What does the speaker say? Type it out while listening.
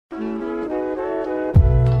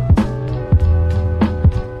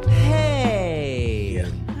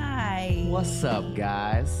What's up,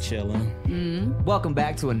 guys? Chilling. Welcome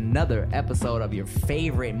back to another episode of your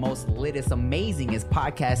favorite, most littest, amazingest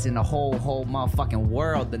podcast in the whole motherfucking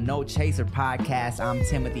world, the No Chaser Podcast. I'm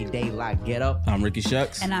Timothy Daylight Get Up. I'm Ricky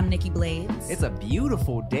Shucks. And I'm Nikki Blades. It's a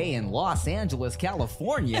beautiful day in Los Angeles,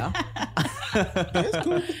 California. That's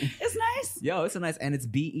cool. It's nice. Yo, it's a nice, and it's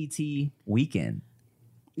BET weekend.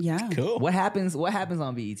 Yeah. Cool. What happens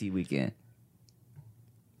on BET weekend?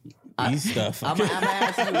 These stuff. I'm gonna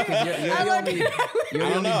ask you because you're the only. You're I the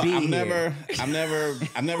don't know. only B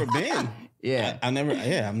I've never been. Yeah. I've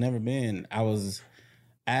never been. I was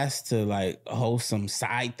asked to like host some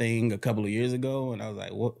side thing a couple of years ago, and I was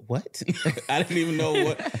like, what? I didn't even know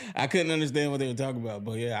what. I couldn't understand what they were talking about.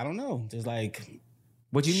 But yeah, I don't know. Just like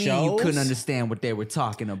What do you mean shows? you couldn't understand what they were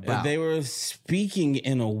talking about? They were speaking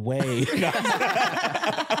in a way.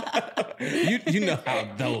 You know how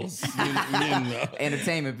those you know.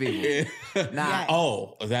 Entertainment people. Nah.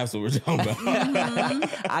 Oh, that's what we're talking about.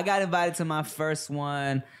 I got invited to my first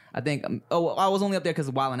one. I think, I was only up there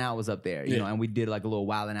because Wild 'N Out was up there, you know, and we did like a little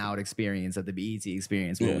Wild 'N Out experience at the BET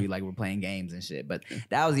experience where we like were playing games and shit. But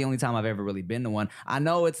that was the only time I've ever really been to one. I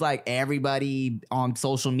know it's like everybody on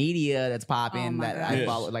social media that's popping that I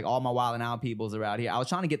follow, like all my Wild 'N Out peoples are out here. I was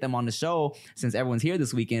trying to get them on the show since everyone's here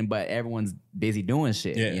this weekend, but everyone's busy doing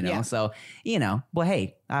shit, you know? Yeah. So, you know, but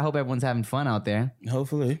hey, I hope everyone's having fun out there.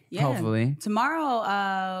 Hopefully. Yeah. Hopefully.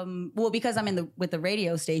 Tomorrow, well, because I'm with the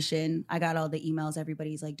radio station, I got all the emails.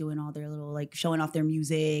 Everybody's like doing all their little, like showing off their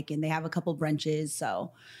music, and they have a couple brunches.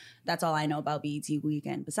 So that's all I know about BET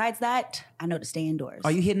weekend. Besides that, I know to stay indoors.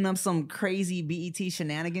 Are you hitting up some crazy BET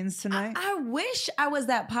shenanigans tonight? I wish I was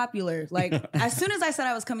that popular. Like, as soon as I said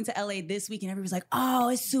I was coming to LA this weekend, everybody's like, oh,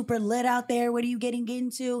 it's super lit out there. What are you getting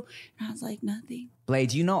into? And I was like, nothing.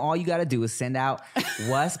 Blades, you know all you got to do is send out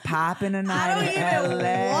what's popping tonight I don't in even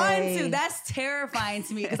LA. want to. That's terrifying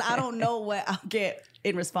to me because I don't know what I'll get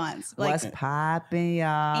in response. Like, what's popping, y'all?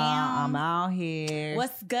 I'm out here.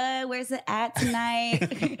 what's good? Where's it at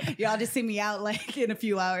tonight? Y'all just see me out like in a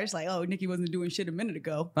few hours. Like, oh, Nikki wasn't doing shit a minute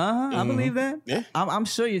ago. I believe that. Yeah. I'm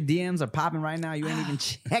sure your DMs are popping right now. You ain't even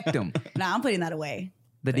checked them. Nah, I'm putting that away.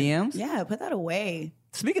 The DMs? Yeah, put that away.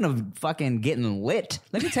 Speaking of fucking getting lit,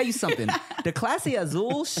 let me tell you something. The Clase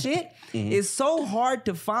Azul shit is so hard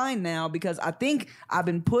to find now because I think I've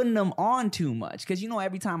been putting them on too much. Because, you know,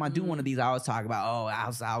 every time I do one of these, I always talk about,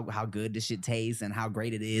 how good this shit tastes and how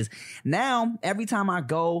great it is. Now, every time I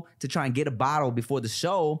go to try and get a bottle before the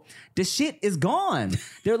show, the shit is gone.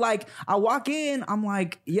 They're like, I walk in, I'm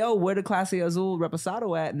like, yo, where the Clase Azul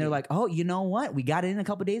Reposado at? And they're like, oh, you know what? We got it in a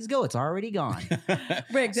couple days ago. It's already gone.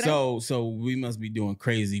 Rick, So we must be doing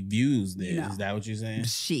crazy views then. No. Is that what you're saying?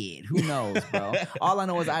 Shit, who knows, bro? All I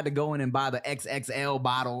know is I had to go in and buy the XXL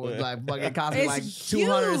bottle. Like, fucking cost me It's like huge.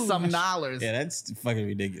 $200 Yeah, that's fucking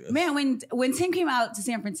ridiculous. Man, when Tim came out to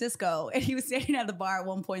San Francisco and he was standing at the bar at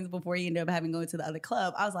one point before he ended up having to go to the other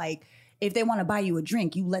club, I was like, if they want to buy you a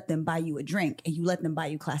drink, you let them buy you a drink and you let them buy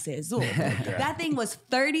you Clase Azul. That thing was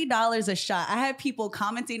 $30 a shot. I had people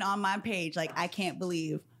commenting on my page like, I can't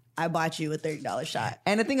believe I bought you a $30 shot.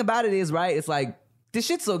 And the thing about it is, right, it's like, this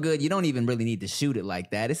shit's so good, you don't even really need to shoot it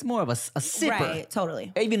like that. It's more of a sipper. Right,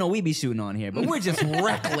 totally. Even though we be shooting on here, but we're just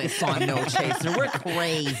reckless on No Chaser. We're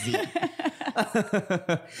crazy.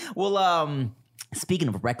 Well, speaking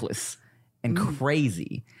of reckless and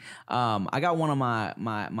crazy, I got one of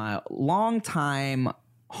my longtime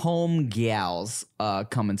home gals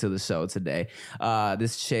coming to the show today.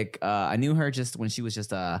 This chick, I knew her just when she was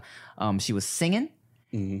just she was singing.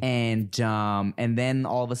 And then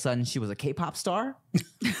all of a sudden she was a K-pop star,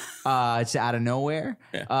 out of nowhere.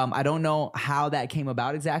 Yeah. I don't know how that came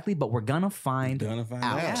about exactly, but we're gonna find out.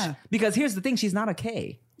 Yeah. Because here's the thing: she's not a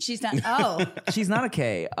K. She's not. Oh, She's not a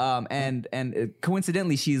K. And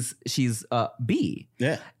coincidentally, she's B.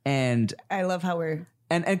 Yeah. And I love how we're.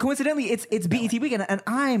 And coincidentally, it's BET weekend, and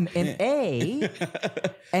I'm an A,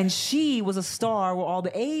 and she was a star where all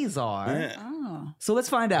the A's are. Oh. So let's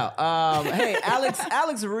find out. Hey,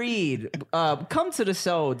 Alex Reed, come to the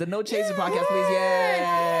show, the No Chaser Podcast, please.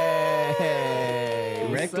 Yay!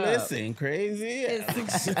 What's Reckless up? and crazy.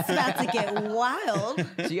 It's about to get wild.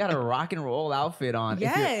 She got a rock and roll outfit on.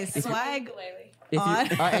 Yes, swag.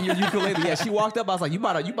 And your ukulele. Yeah, she walked up. I was like, you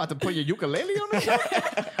about to put your ukulele on the show?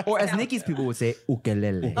 Or as Nikki's people would say,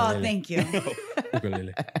 ukulele. Oh, thank you.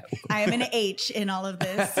 Ukulele. I am an H in all of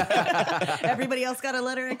this. Everybody else got a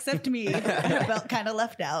letter except me. I felt kind of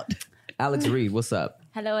left out. Alex Reed, what's up?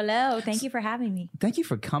 Hello, hello. Thank you for having me. Thank you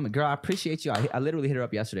for coming, girl. I appreciate you. I literally hit her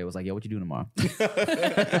up yesterday. I was like, "Yo, what you doing tomorrow?"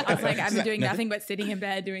 I was like, I've been doing nothing but sitting in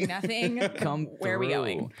bed doing nothing. Come Where are we through.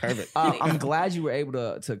 going? Perfect. I'm glad you were able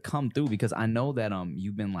to come through because I know that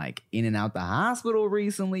you've been like in and out the hospital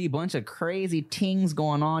recently. Bunch of crazy things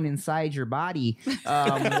going on inside your body.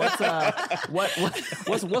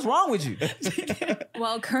 What's wrong with you?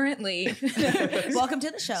 Well, currently, Welcome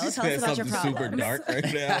to the show. Tell us about your Something super problems. dark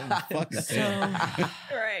right now. Fuck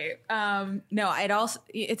right. No,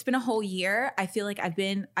 it's been a whole year. I feel like I've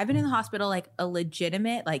been in the hospital, like a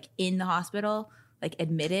legitimate, like in the hospital, like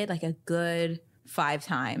admitted like a good 5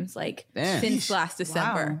 times, like Damn. since last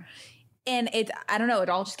December. Wow. And I don't know, it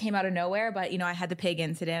all just came out of nowhere. But I had the pig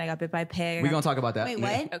incident. I got bit by a pig. We're gonna talk about that. Wait,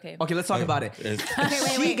 what? Okay. Okay, let's talk about it.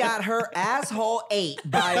 It's- She got her asshole ate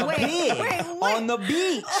by a pig on the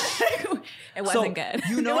beach. It wasn't good.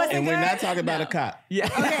 You know, wasn't and we're good? not talking about a cop. yeah.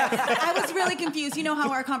 I was really confused. You know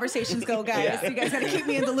how our conversations go, guys. You guys got to keep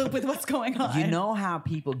me in the loop with what's going on. You know how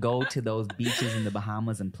people go to those beaches in the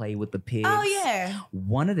Bahamas and play with the pigs? Oh, yeah.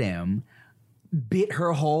 One of them bit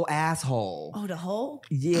her whole asshole. Oh, the hole?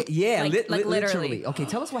 Yeah, Like literally. literally. Okay,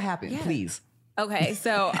 tell us what happened, please. Okay,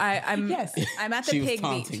 so I'm Yes. I'm at the She was pig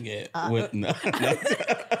taunting beach. it with no.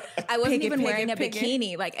 I wasn't even wearing a pig it.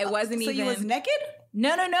 bikini. Like it wasn't So even. you was naked?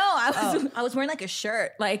 No. I was wearing like a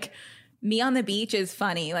shirt. Like me on the beach is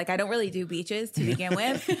funny. Like I don't really do beaches to begin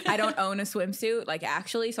with. I don't own a swimsuit, like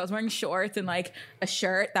actually. So I was wearing shorts and like a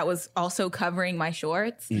shirt that was also covering my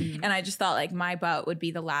shorts. And I just thought like my butt would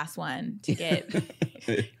be the last one to get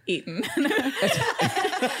eaten.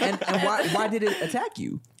 And why did it attack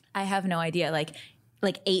you? I have no idea. Like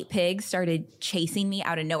 8 pigs started chasing me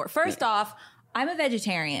out of nowhere. First off, I'm a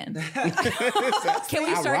vegetarian. Can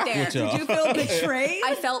we I start rock there? with y'all. Did you feel betrayed?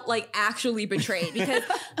 I felt like actually betrayed because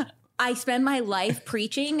I spend my life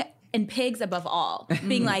preaching and pigs above all,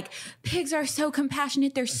 being like, pigs are so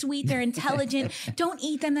compassionate, they're sweet, they're intelligent. Don't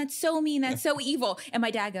eat them. That's so mean. That's so evil. And my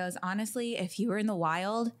dad goes, honestly, if you were in the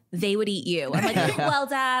wild, they would eat you. I'm like, well,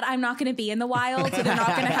 Dad, I'm not going to be in the wild, so they're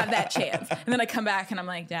not going to have that chance. And then I come back and I'm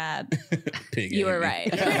like, Dad, Pig you were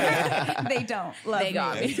ate me. right. They don't love They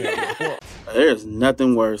got me. There's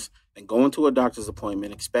nothing worse than going to a doctor's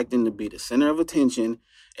appointment expecting to be the center of attention,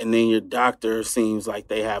 and then your doctor seems like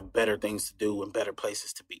they have better things to do and better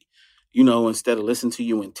places to be. Instead of listening to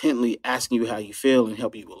you intently, asking you how you feel and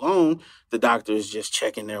help you along, the doctor is just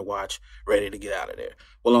checking their watch, ready to get out of there.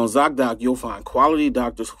 Well, on ZocDoc, you'll find quality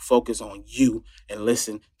doctors who focus on you and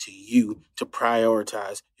listen to you to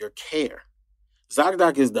prioritize your care.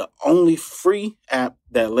 ZocDoc is the only free app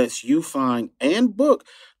that lets you find and book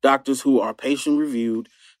doctors who are patient-reviewed,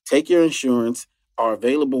 take your insurance, are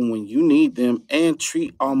available when you need them, and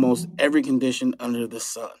treat almost every condition under the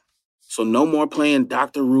sun. So no more playing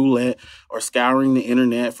Dr. Roulette or scouring the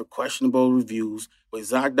internet for questionable reviews. With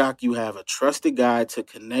ZocDoc, you have a trusted guide to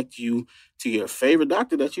connect you to your favorite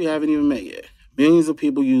doctor that you haven't even met yet. Millions of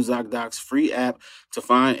people use ZocDoc's free app to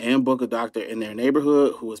find and book a doctor in their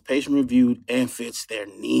neighborhood who is patient-reviewed and fits their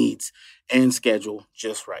needs and schedule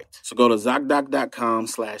just right. So go to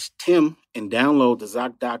ZocDoc.com/Tim and download the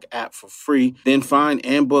ZocDoc app for free. Then find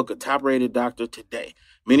and book a top-rated doctor today.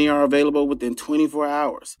 Many are available within 24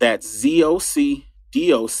 hours. That's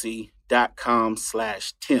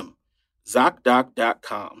ZocDoc.com/Tim.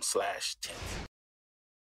 ZocDoc.com/Tim.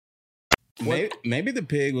 Maybe the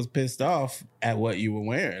pig was pissed off at what you were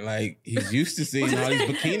wearing. Like he's used to seeing all these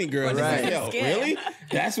bikini girls. Right. Like, yo, really?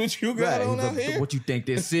 That's what you got on out here? What you think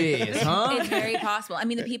this is, huh? It's very possible. I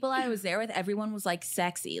mean, the people I was there with, everyone was like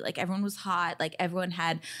sexy. Like everyone was hot. Like everyone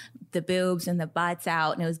had the boobs and the butts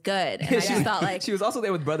out, and it was good. And I just thought like, she was also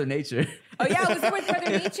there with Brother Nature. oh yeah, I was there with Brother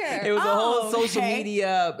Nature. It was a whole Oh, social okay.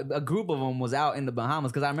 media, a group of them was out in the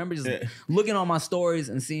Bahamas because I remember just looking on my stories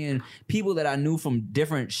and seeing people that I knew from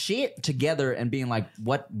different shit together and being like,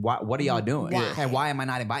 what are y'all doing? Why? And why am I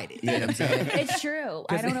not invited? You know what I'm saying? It's true.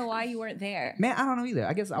 I don't know why you weren't there. Man, I don't know either.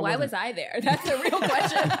 I guess Why was I there? That's the real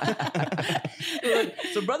question.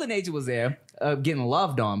 So Brother Nature was there, getting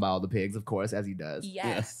loved on by all the pigs, of course, as he does.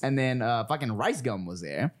 Yes. And then fucking Rice Gum was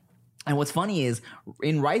there. And what's funny is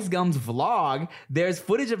in Rice Gum's vlog, there's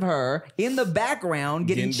footage of her in the background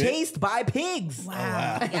getting Getting bit? chased by pigs.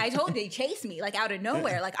 Wow. I told you, they chased me like out of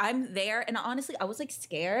nowhere. Like I'm there, and honestly, I was like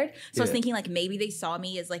scared. So I was Yeah. thinking like maybe they saw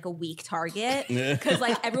me as like a weak target because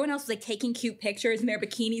like everyone else was like taking cute pictures in their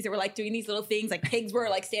bikinis. They were like doing these little things. Like pigs were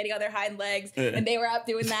like standing on their hind legs, and they were out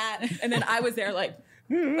doing that. And then I was there like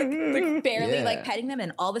like barely Yeah. like petting them,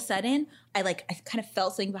 and all of a sudden I kind of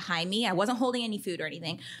felt something behind me. I wasn't holding any food or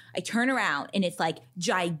anything. I turn around and it's like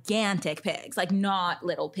gigantic pigs, like not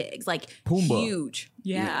little pigs, like Pumbaa. huge.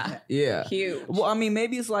 Yeah. Yeah. Huge. Well, I mean,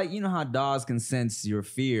 maybe it's like, you know how dogs can sense your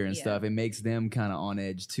fear and Yeah. stuff. It makes them kind of on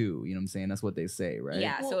edge too. You know what I'm saying? That's what they say, right?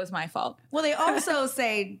 Yeah, so it was my fault. Well, they also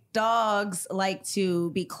say dogs like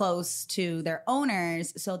to be close to their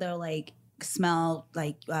owners, so they'll like smell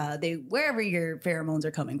like they wherever your pheromones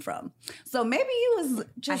are coming from. So maybe it was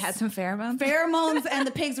just I had some pheromones. pheromones, and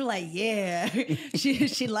the pigs were like, "Yeah,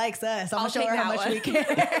 she likes us. I'm I'll gonna show take her how that much one." we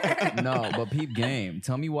care." No, but peep game.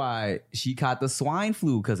 Tell me why she caught the swine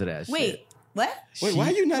flu because of that shit. Wait, what? Wait, why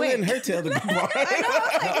are you not Wait. letting her tell the good part? I know. I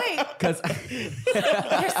was like, wait.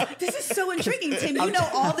 Because This is so intriguing, Tim. You know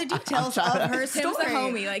all the details of her story. Tim's the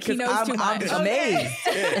homie, like he knows too I'm much. amazed.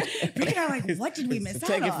 Rick and I are like, what did we miss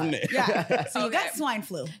Take out it on? from there. Yeah. So you Okay. got swine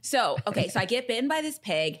flu. So I get bitten by this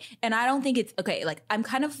pig, and I don't think it's okay. Like, I'm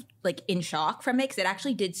kind of like in shock from it because it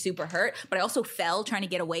actually did super hurt, but I also fell trying to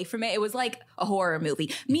get away from it. It was like a horror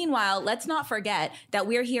movie. Meanwhile, let's not forget that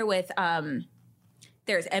we're here with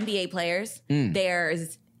there's NBA players.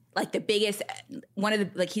 There's like the biggest one of the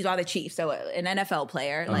like he's on the Chiefs, so an NFL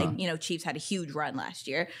player. Like, you know, Chiefs had a huge run last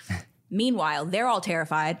year. Meanwhile, they're all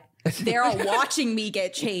terrified. They're all watching me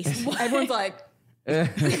get chased. Everyone's like.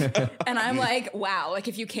 And I'm like, wow, like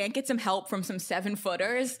if you can't get some help from some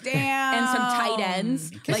 7-footers Damn. and some tight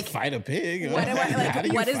ends, Like like fight a pig. what, How do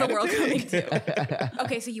you what is the fight a world pig? coming to?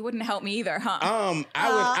 Okay, so you wouldn't help me either, huh?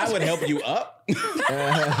 I would help you up.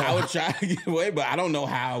 I would try to get away, but I don't know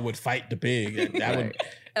how I would fight the pig. That would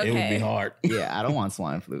it would be Okay. hard. yeah, I don't want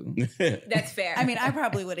swine flu. That's fair. I mean, I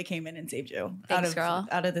probably would have came in and saved you. Thanks, girl.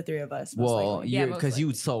 Out of the three of us. most Well, likely. Yeah, you're most because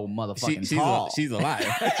you so motherfucking She's tall. she's alive.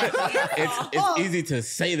 It's easy to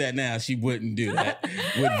say that now. She wouldn't do that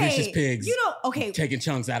with vicious Hey, pigs You know, okay. taking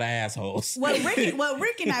chunks out of assholes. What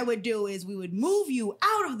Rick and I would do is we would move you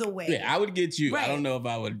out of the way. Yeah, I would get you. Right. I don't know if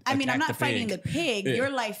I would. I mean, I'm attack not the fighting pig. the pig. Yeah. Your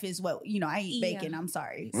life is what, you know, I eat Yeah. bacon. I'm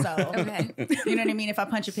sorry. So, Okay. you know what I mean? If I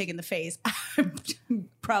punch a pig in the face, I'm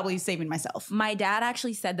probably saving myself. My dad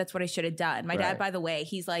actually said that's what I should have done. My Right. dad, by the way,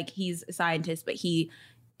 he's a scientist, but he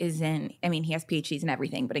he has PhDs in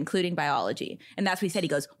everything, but including biology. And that's what he said. He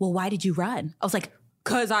goes, well, why did you run? I was like,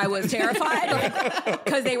 because I was terrified,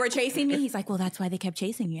 because they were chasing me. He's like, well, that's why they kept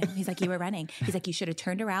chasing you. He's like, you were running. He's like, you should have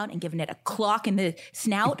turned around and given it a clock in the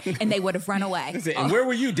snout, and they would have run away. And where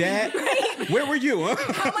were you, Dad? Where were you? Huh?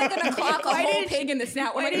 How am I going to clock a Why whole did- pig in the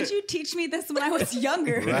snout? Why did you teach me this when I was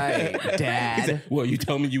younger? Right, Dad. Well, you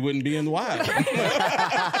told me you wouldn't be in the wild.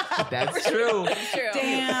 That's true. True.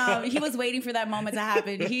 Damn, he was waiting for that moment to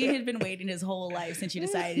happen. He had been waiting his whole life since you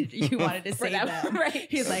decided you wanted to save that, them. right.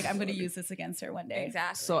 He's like, I'm going to use this against her one day.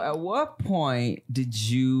 Exactly. So, at what point did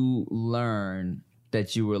you learn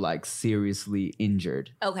that you were like seriously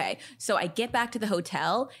injured? Okay, so I get back to the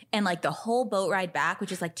hotel, and like the whole boat ride back,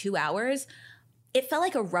 which is like 2 hours, it felt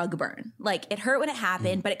like a rug burn. Like it hurt when it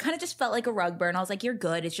happened, but it kind of just felt like a rug burn. I was like, you're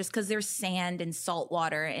good. It's just because there's sand and salt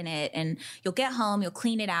water in it, and you'll get home, you'll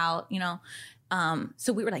clean it out, you know.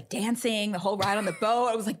 So we were like dancing the whole ride on the boat.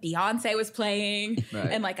 I was like, Beyonce was playing, Right.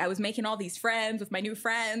 and like I was making all these friends with my new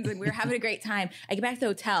friends, and we were having a great time. I get back to the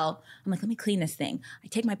hotel. I'm like, let me clean this thing. I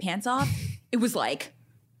take my pants off. It was like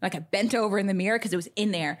I bent over in the mirror because it was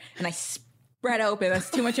in there, and I spread open. That's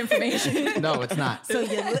too much information. No, it's not. So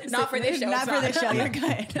you Not for this show, Not it's for not. this show. You're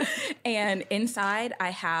good. And inside,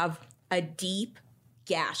 I have a deep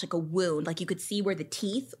gash, like a wound. Like you could see where the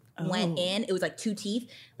teeth went in. It was like 2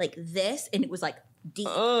 teeth, like this, and it was like deep.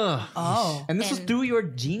 Ugh. Oh, And this was And- through your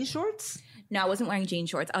jean shorts? No, I wasn't wearing jean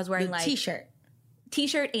shorts. I was wearing like t-shirt.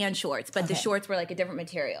 t-shirt and shorts, but the Okay. shorts were like a different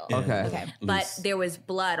material. Okay. Okay. But there was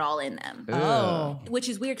blood all in them. Oh, Which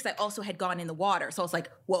is weird because I also had gone in the water. So I was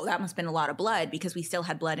like, whoa, that must have been a lot of blood because we still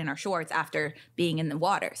had blood in our shorts after being in the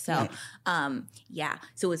water. So, yeah.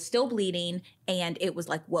 So it was still bleeding and it was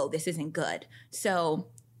like, whoa, this isn't good. So,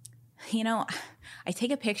 you know, I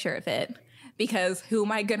take a picture of it because who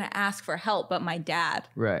am I going to ask for help but my dad?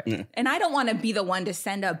 Right. And I don't want to be the one to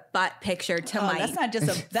send a butt picture to my that's not just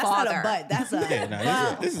a. That's not a father. butt. That's a. Yeah,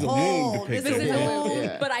 no, this is a wound hole. This picture. is a Yeah. wound.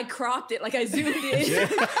 Yeah. But I cropped it, like I zoomed in,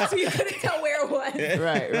 so you couldn't tell where it was.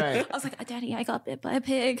 Right, right. I was like, Daddy, I got bit by a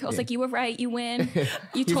pig. I was like, you were right, you win.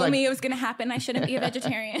 You told like- me it was going to happen. I shouldn't be a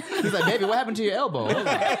vegetarian. He's like, baby, what happened to your elbow? I was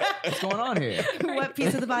like, what's going on here? What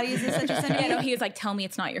piece of the body is this that you're sending Yeah, me? no, he was like, tell me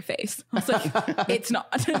it's not your face. I was like, it's not.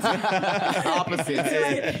 opposites.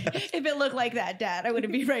 If it looked like that, Dad, I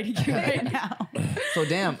wouldn't be writing you right now. So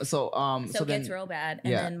damn. So So it then gets real bad.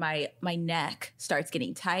 And yeah. then my neck starts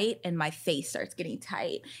getting tight and my face starts getting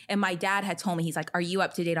tight. And my dad had told me, he's like, are you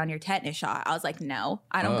up to date on your tetanus shot? I was like, no,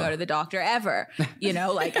 I don't go to the doctor ever. You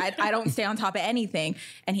know, like I don't stay on top of anything.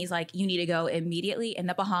 And he's like, you need to go immediately in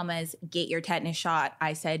the Bahamas, get your tetanus shot.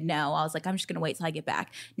 I said, no. I was like, I'm just going to wait till I get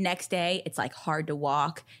back. Next day, it's like hard to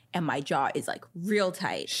walk and my jaw is like real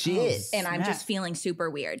tight. Shit. And I'm just feeling super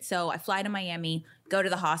weird. So I fly to Miami, go to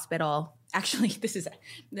the hospital. Actually,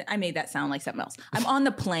 I made that sound like something else. I'm on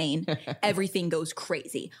the plane. Everything goes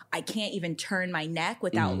crazy. I can't even turn my neck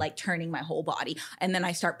without like turning my whole body. And then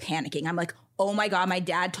I start panicking. I'm like, oh my God, my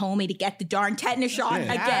dad told me to get the darn tetanus shot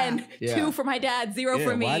again. Yeah. 2 for my dad, 0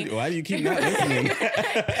 for me. Why do you keep not listening?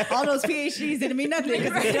 All those PhDs didn't mean nothing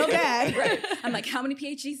because it's still bad. Right. I'm like, how many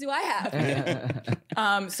PhDs do I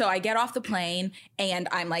have? So I get off the plane and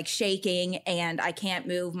I'm like shaking and I can't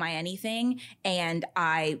move my anything. And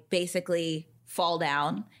I basically fall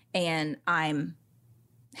down and I'm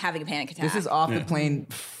having a panic attack. This is off the plane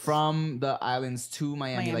from the islands to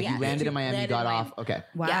Miami. Like Yeah. you landed in Miami, you Landed got in off. Okay.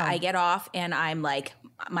 Wow. Yeah, I get off and I'm like,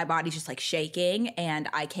 my body's just like shaking and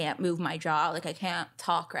I can't move my jaw. Like I can't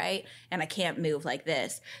talk right and I can't move like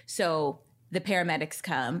this. So the paramedics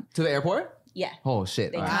come. To the airport? Yeah. Oh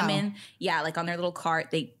shit. They All right. come in, like on their little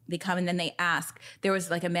cart. They come and then they ask. There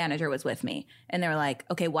was like a manager was with me, and they were like,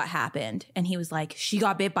 "Okay, what happened?" And he was like, "She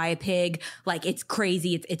got bit by a pig. Like it's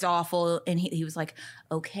crazy. It's awful." And he was like,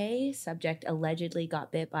 "Okay, subject allegedly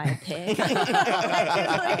got bit by a pig."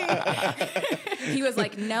 He was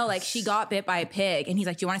like, "No, like she got bit by a pig." And he's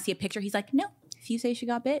like, "Do you want to see a picture?" He's like, "No. If you say she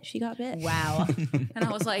got bit, she got bit." Wow. And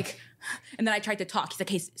I was like, and then I tried to talk. He's like,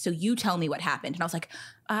 "Hey, so you tell me what happened." And I was like,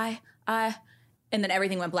 and then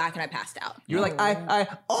everything went black and I passed out. You're like, and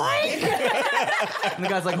the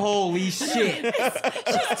guy's like, holy shit.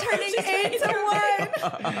 She's turning into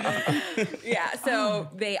one. Yeah. So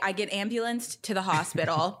I get ambulanced to the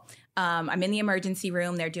hospital. I'm in the emergency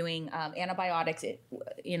room. They're doing antibiotics,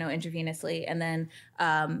 intravenously, and then,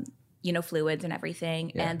 fluids and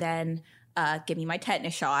everything. Yeah. And then give me my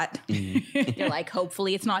tetanus shot. They're like,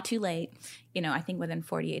 hopefully it's not too late. I think within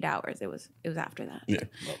 48 hours, it was after that. Yeah.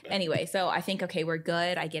 Anyway, so I think, okay, we're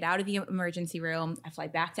good. I get out of the emergency room. I fly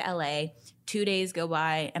back to LA. 2 days go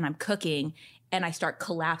by and I'm cooking and I start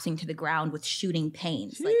collapsing to the ground with shooting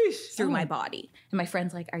pains like through my body. And my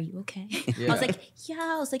friend's like, "Are you okay?" Yeah. I was like, "Yeah."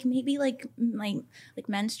 I was like, "Maybe like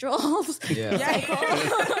menstruals." Yeah.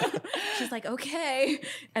 She's like, "Okay."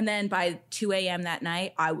 And then by 2 a.m. that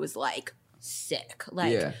night, I was like sick,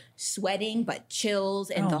 like sweating, but chills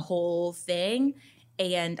and the whole thing.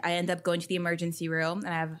 And I end up going to the emergency room and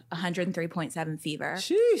I have 103.7 fever.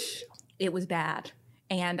 Sheesh. It was bad.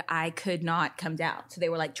 And I could not come down. So they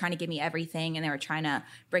were like trying to give me everything and they were trying to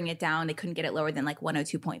bring it down. They couldn't get it lower than like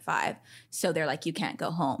 102.5. So they're like, "You can't go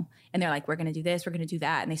home." And they're like, "We're going to do this, we're going to do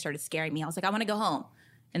that." And they started scaring me. I was like, "I want to go home."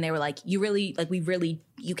 And they were like, you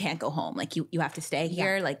can't go home. Like you have to stay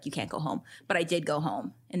here. Yeah. Like you can't go home. But I did go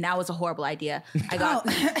home. And that was a horrible idea. I got.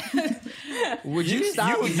 Would you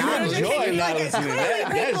stop? You enjoy not listening.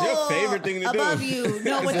 That's your favorite thing to do. Above you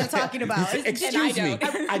know what they're talking about. Excuse me.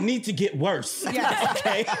 I need to get worse. Yeah.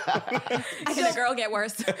 Okay. Can a girl get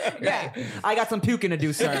worse? Yeah. I got some puking to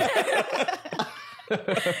do, sir.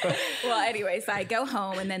 Well, anyway, so I go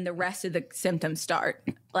home and then the rest of the symptoms start.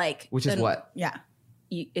 Which is what? Yeah.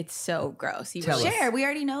 It's so gross. Tell us. Share. We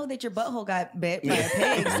already know that your butthole got bit by a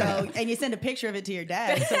pig. So, and you send a picture of it to your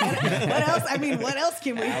dad. So what else? I mean, what else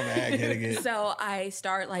can we? How bad can it get? So I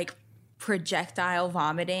start like projectile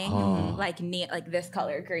vomiting, like this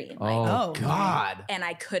color green. Like, Oh, God. and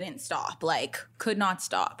I couldn't stop. Like, could not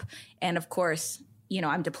stop. And of course,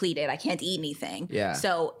 I'm depleted. I can't eat anything. Yeah.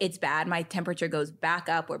 So it's bad. My temperature goes back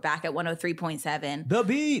up. We're back at 103.7. The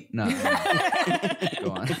beat. No.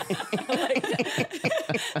 Go on.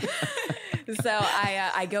 So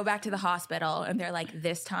I go back to the hospital and they're like,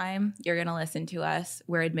 "This time you're going to listen to us.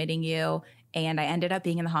 We're admitting you." And I ended up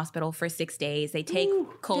being in the hospital for 6 days. They take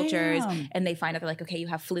cultures and they find out, they're like, "Okay, you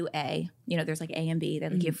have flu A." There's like A and B. They're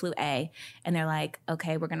like, "You have flu A." And they're like,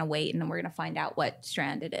 "Okay, we're going to wait and then we're going to find out what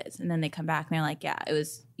strand it is." And then they come back and they're like, "Yeah,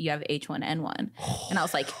 you have H1N1. And I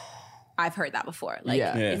was like, I've heard that before. Like,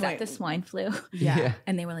 is that the swine flu? Yeah.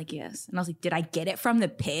 And they were like, "Yes." And I was like, "Did I get it from the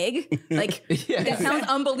pig?" Like, Yeah. that sounds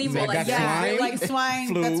unbelievable. Like, Like, got swine? Like swine.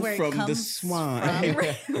 Flew That's where it from comes the swine.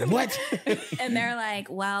 What? And they're like,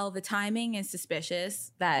 "Well, the timing is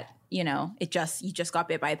suspicious that you know, you just got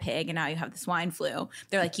bit by a pig and now you have the swine flu.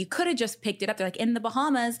 They're like, you could have just picked it up. They're like, in the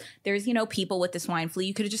Bahamas, there's, you know, people with the swine flu.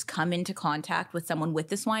 You could have just come into contact with someone with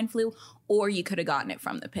the swine flu, or you could have gotten it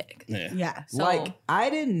from the pig. Yeah. So, Like, I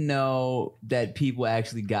didn't know that people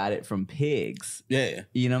actually got it from pigs. Yeah.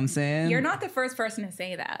 You know what I'm saying? you're not the first person to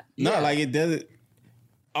say that. No, like it doesn't.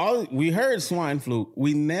 All we heard swine flu.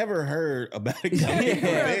 We never heard about it coming from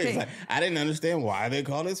Yeah. pigs. Like, I didn't understand why they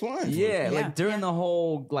called it swine flu. Yeah, like during the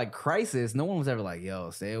whole like crisis, no one was ever like, "Yo,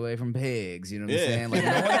 stay away from pigs." You know what I'm saying? Like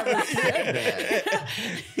no one ever said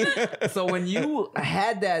that. So when you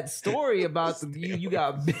had that story about you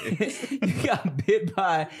got bit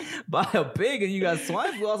by a pig and you got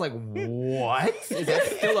swine flu, I was like, "What? Is that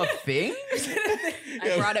still a thing?"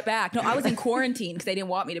 I brought it back. No, I was in quarantine because they didn't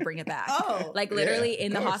want me to bring it back. Oh. Like literally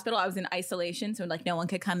in the hospital, I was in isolation, so like no one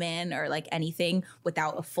could come in or like anything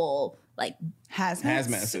without a full like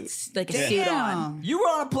Hazmat suit. like a suit on. You were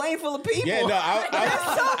on a plane full of people. Yeah, no,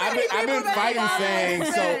 I've been fighting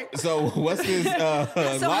saying, so what's this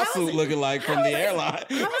lawsuit looking like from the airline?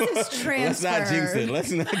 How is this Let's not jinx it.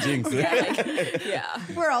 Let's not jinx it. Yeah.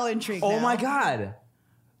 We're all intrigued. Oh now. my God.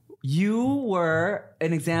 You were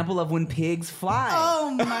an example of when pigs fly.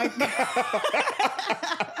 Oh my God.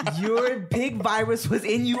 Your pig virus was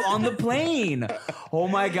in you on the plane. Oh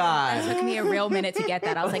my It God. took me a real minute to get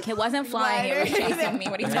that. I was like, it wasn't flying, it was chasing me.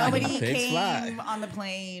 What are you talking Nobody about? Pigs came fly. on the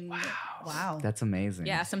plane. Wow. That's amazing.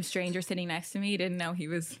 Yeah, some stranger sitting next to me didn't know he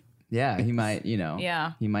was. Yeah, he might, you know.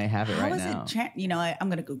 Yeah. He might have it How right is now. it? You know, I'm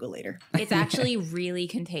going to Google later. It's actually really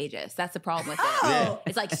contagious. That's the problem with it. Oh.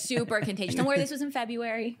 It's like super contagious. Don't worry, this was in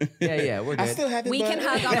February. Yeah, we're good. I still have it. We can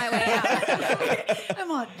hug on my way out.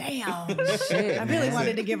 I'm all, damn. Shit, I really man.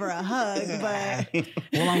 wanted to give her a hug, but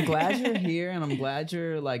Well, I'm glad you're here, and I'm glad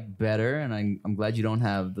you're like better, and I'm glad you don't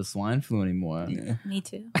have the swine flu anymore. Me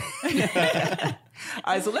too.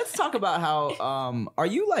 All right, so let's talk about how are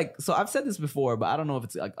you like? So I've said this before, but I don't know if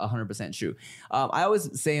it's like 100% true. I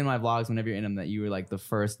always say in my vlogs whenever you're in them that you were like the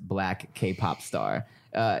first Black K-pop star.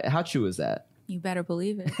 How true is that? You better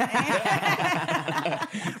believe it.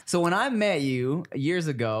 So when I met you years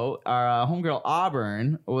ago, our homegirl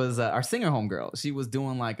Auburn was our singer homegirl. She was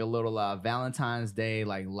doing like a little Valentine's Day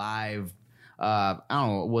like live. I don't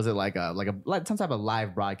know. Was it like some type of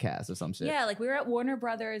live broadcast or some shit? Yeah, like we were at Warner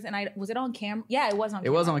Brothers, and was it on camera? Yeah, it was on. It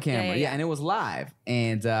was on camera, Yeah. and it was live.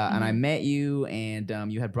 And and I met you, and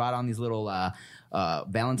you had brought on these little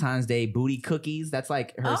Valentine's Day booty cookies. That's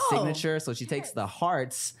like her Oh, signature. So she takes the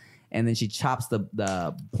hearts, and then she chops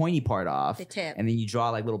the pointy part off, The tip. and then you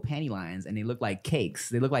draw like little panty lines, and they look like cakes.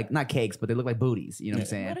 They look like not cakes, but they look like booties. You know what I'm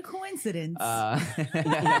saying? what a coincidence.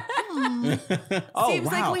 Oh, Seems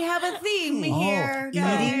wow. like we have a theme here,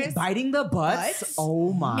 guys. Biting the butts. Butts?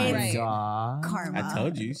 Oh my It's God. Karma. I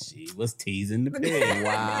told you she was teasing the pig.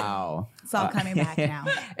 Wow. It's all coming back now.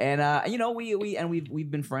 And you know we've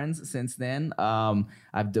been friends since then.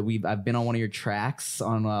 I've been on one of your tracks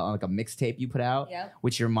on like a mixtape you put out, Yep.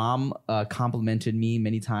 which your mom complimented me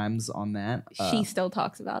many times on that. She still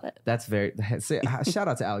talks about it. That's very shout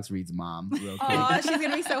out to Alex Reed's mom. Real quick. Oh, she's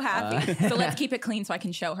gonna be so happy. So let's keep it clean so I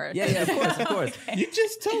can show her. Yeah, of course. You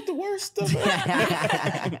just told the worst stuff.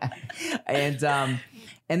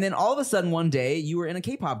 And then all of a sudden one day you were in a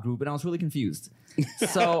K-pop group and I was really confused.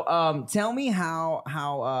 So tell me how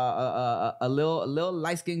a little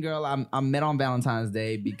light-skinned girl I met on Valentine's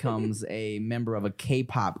Day becomes a member of a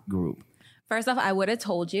K-pop group. First off, I would have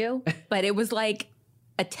told you, but it was like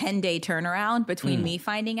a 10-day turnaround between me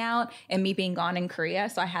finding out and me being gone in Korea.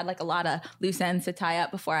 So I had like a lot of loose ends to tie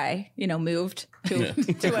up before I, moved to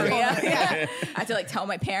Korea. Yeah. I had to like tell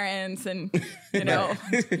my parents and,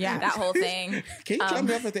 that whole thing. Can you drop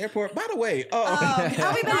me off at the airport? By the way, I'll be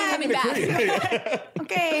I'm back. coming back.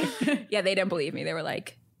 Okay. Yeah, they didn't believe me. They were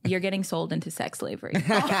like, you're getting sold into sex slavery.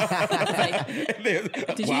 I was like,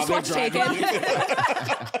 did you just watch Taken?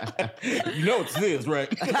 You know it's this, right?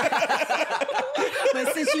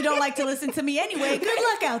 But since you don't like to listen to me anyway, good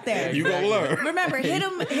luck out there. You gonna learn. Remember, hit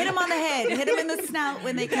them on the head. Hit them in the snout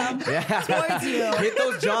when they come towards you. Hit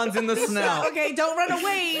those Johns in the snout. Okay, don't run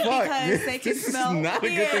away because they can this smell is not a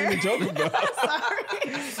good thing to joke about. Sorry.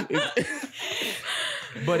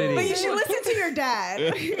 But it But you is. should listen to your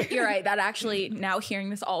dad. You're right. That actually, now hearing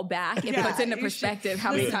this all back, it Yeah, puts into you perspective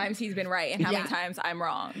how many times he's been right and how many times I'm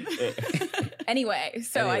wrong. Anyway,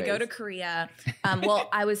 so I go to Korea. Well,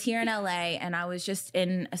 I was here in LA and I was just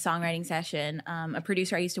in a songwriting session. A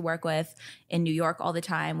producer I used to work with in New York all the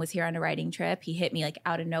time was here on a writing trip. He hit me like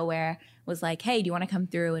out of nowhere, was like, hey, do you want to come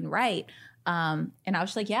through and write? And I was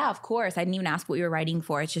just like, yeah, of course. I didn't even ask what we were writing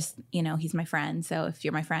for. It's just, he's my friend. So if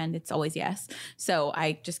you're my friend, it's always yes. So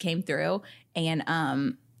I just came through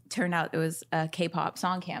and turned out there was a K-pop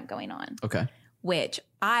song camp going on, Okay. which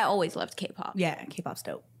I always loved K-pop. Yeah, K-pop's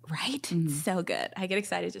dope. Right? So good. I get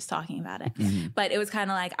excited just talking about it. But it was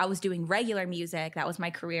kind of like I was doing regular music. That was my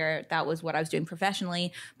career. That was what I was doing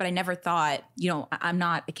professionally. But I never thought, I'm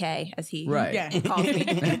not a K, as he Right. Yeah. calls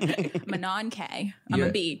me. I'm a non-K. I'm a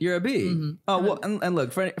B. You're a B. Oh, well, and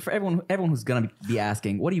look, for everyone who's going to be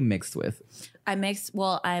asking, what are you mixed with? I mixed,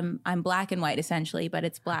 I'm black and white essentially, but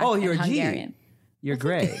it's black Oh, and you're a G. Hungarian. You're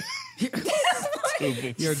gray.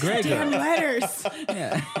 You're a gray girl. Letters.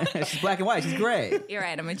 Yeah. She's black and white. She's gray. You're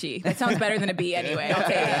right. I'm a G. That sounds better than a B anyway. I'll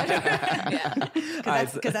take it. Yeah.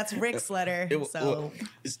 Because that's Rick's letter. So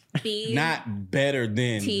It's B. not better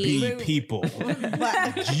than T. B people.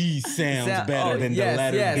 but, G sounds better than yes, the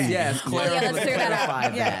letter yes, B. Yes, Well, yeah, let's clear that up.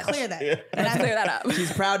 clarify yeah, that. clear that. Let's clear that up.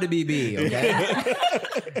 She's proud to be B, okay?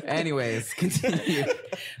 Anyways, continue.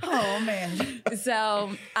 Oh man.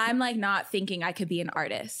 So I'm like not thinking I could be an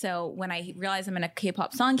artist. So when I realize I'm in a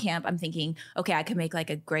K-pop song camp, I'm thinking, okay, I could make like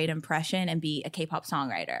a great impression and be a K-pop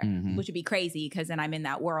songwriter, which would be crazy because then I'm in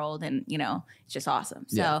that world and it's just awesome.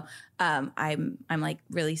 So I'm like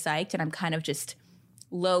really psyched and I'm kind of just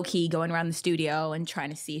low key going around the studio and trying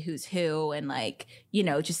to see who's who and like,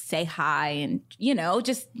 just say hi and,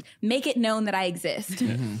 just make it known that I exist.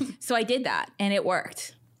 So I did that and it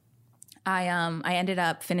worked. I ended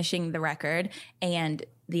up finishing the record and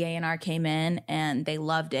the A&R came in and they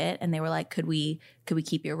loved it and they were like, could we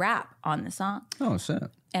keep your rap on the song? Oh, shit.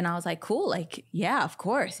 And I was like, cool, like, yeah, of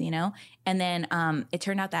course, And then it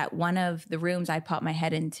turned out that one of the rooms I popped my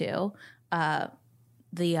head into,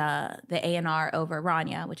 the A&R over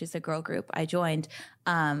Rania, which is the girl group I joined,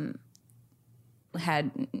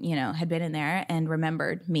 had been in there and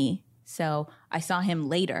remembered me. So I saw him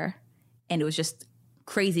later and it was just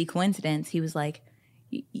crazy coincidence. He was like,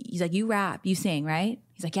 he's like, you rap, you sing, right?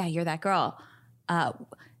 He's like, yeah, you're that girl.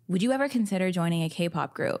 Would you ever consider joining a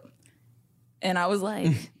K-pop group? And I was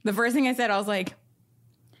like, the first thing I said, I was like,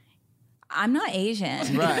 I'm not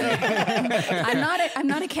Asian. Right. I'm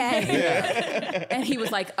not a K. Yeah. And he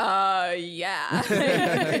was like, yeah.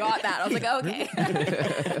 Got that. I was like,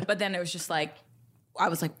 okay. But then it was just like, I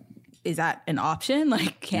was like, is that an option?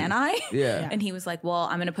 Like, can I? Yeah. And he was like, well,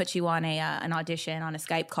 I'm going to put you on an audition on a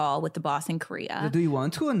Skype call with the boss in Korea. Do you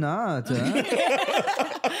want to or not? Huh?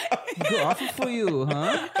 Good offer for you,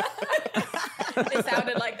 huh? It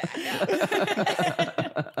sounded like that.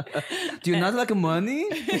 Do you not like money?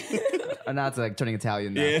 Or not like turning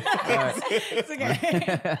Italian now. Yeah. It's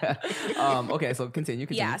okay. Okay, so continue.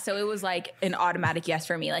 Yeah, so it was like an automatic yes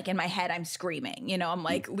for me. Like in my head, I'm screaming. I'm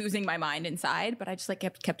like losing my mind inside, but I just like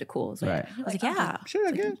kept it cool. I was like, Right. I was like, yeah, Sure,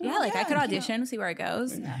 I guess. yeah, like I could audition, see where it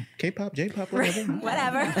goes. K-pop, J-pop, whatever.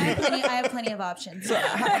 Whatever. I have plenty of options. So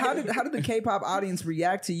how did the K-pop audience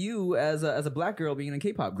react to you as a black girl being in a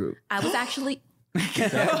K-pop group? I was actually.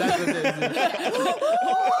 That's what it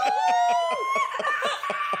is.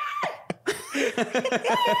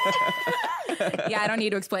 Yeah, I don't need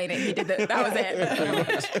to explain it. He did that. That was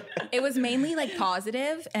it. It was mainly like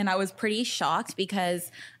positive, and I was pretty shocked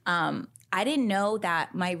because I didn't know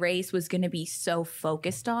that my race was going to be so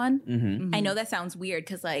focused on. I know that sounds weird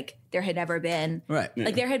because like there had never been Right.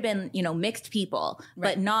 like there had been mixed people,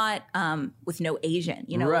 but not with no Asian.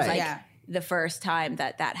 It was Right. like Yeah. the first time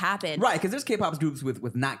that happened. Right, because there's K-pop groups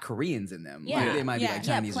with not Koreans in them. Yeah. Like, they might be Yeah. like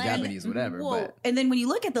Yeah, Chinese or plenty. Japanese, whatever. Well, but and then when you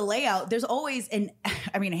look at the layout, there's always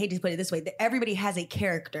I hate to put it this way, that everybody has a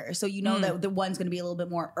character. So that the one's going to be a little bit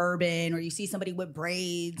more urban, or you see somebody with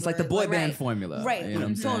braids. it's like the boy band right. formula. Right, You know what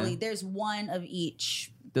I'm totally. saying? There's one of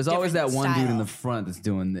each. There's always that different one dude in style. the front that's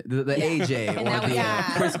doing the AJ or that was- the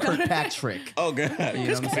Yeah. Chris Kirkpatrick. Oh, God.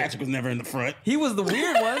 Chris I'm Patrick was never in the front. He was the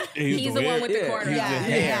weird one. He's the one with the Yeah. corner. Yeah.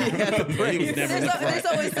 Yeah. Yeah. He was never in the front. There's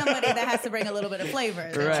always somebody that has to bring a little bit of flavor.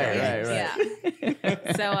 That's Right.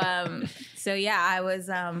 Yeah. So yeah, I was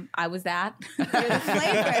that. You're the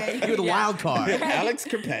flavor. You're the wild card. Alex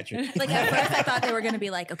Kirkpatrick. Like at first I thought they were gonna be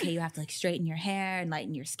like, okay, you have to like straighten your hair and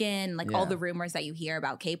lighten your skin, like all Yeah. the rumors that you hear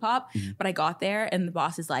about K-pop. But I got there and the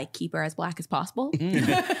boss is like, keep her as black as possible.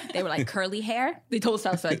 They were like curly hair. They told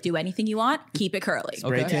us to like do anything you want, keep it curly.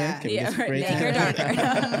 Spray Okay. tan? Can we Yeah, get some right. spray Make tan?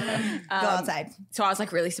 her darker. Go outside. So I was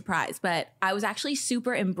like really surprised, but I was actually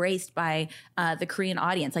super embraced by the Korean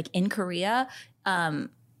audience. Like in Korea,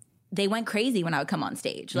 they went crazy when I would come on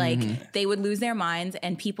stage. Like they would lose their minds,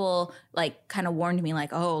 and people like kind of warned me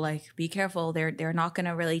like, oh, like be careful. They're not going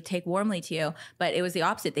to really take warmly to you. But it was the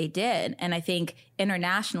opposite. They did. And I think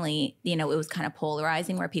internationally, you know, it was kind of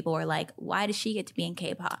polarizing where people were like, why does she get to be in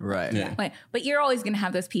K-pop? Right. Yeah. But you're always going to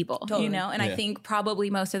have those people, Totally. you know? And I Yeah. think probably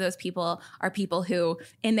most of those people are people who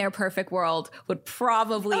in their perfect world would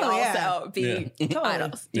probably Oh, yeah. also be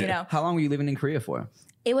idols, you know? How long were you living in Korea for?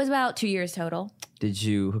 It was about 2 years total. Did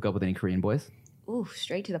you hook up with any Korean boys? Ooh,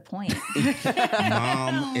 straight to the point.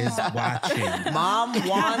 Mom is watching. Mom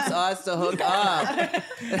wants us to hook up.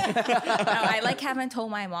 No, I like haven't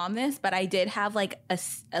told my mom this, but I did have like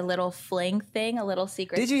a little fling thing, a little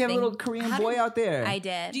secret. Did you have a thing. little Korean boy out there? I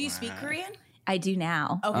did. Do you speak Korean? I do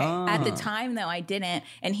now. Okay. At the time, though, I didn't,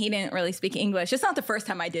 and he didn't really speak English. It's not the first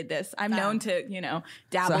time I did this. I'm known to, you know,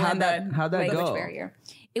 dabble how'd in that- the how'd that language go? barrier.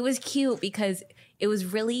 It was cute because it was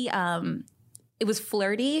really, it was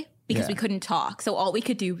flirty because Yeah. we couldn't talk, so all we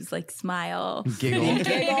could do was like smile. Giggle.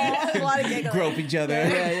 A lot of giggling. Grope each other.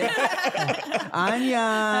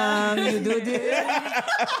 Annyeong, you do this?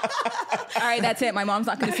 All right, that's it. My mom's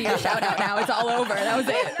not going to see your shout out now. It's all over. That was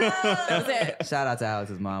it. That was it. Shout out to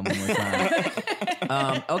Alex's mom one more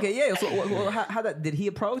time. Okay, yeah. So, how that did he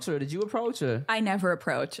approach her? Did you approach her? I never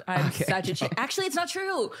approach. I'm such a chick. Actually, it's not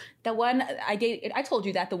true. The one I dated, I told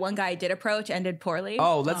you that the one guy I did approach ended poorly.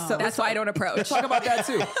 Oh, That's why I don't approach. Let's talk about that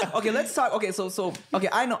too. Okay, let's talk. Okay, so okay,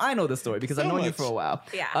 I know the story because I've So known you much. for a while.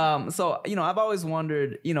 Yeah. So I've always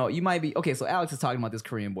wondered, you might be okay. So Alex is talking about this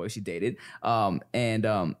Korean boy she dated. And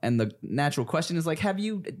the natural question is like, have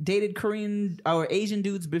you dated Korean or Asian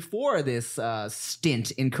dudes before this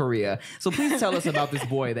stint in Korea? So please tell us about this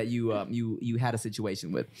boy that you had a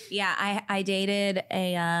situation with. Yeah, I dated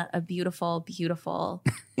a beautiful, beautiful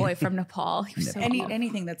boy from Nepal. He was so beautiful.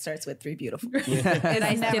 Anything that starts with 3 beautiful. Did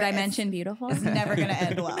I mention beautiful? It's never going to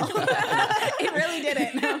end well. It really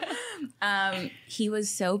didn't. He was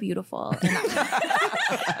so beautiful.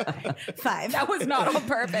 And 5. that was not on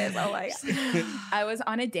purpose. Oh my God. I was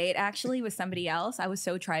on a date actually with somebody else. I was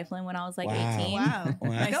so trifling when I was like 18. Wow. I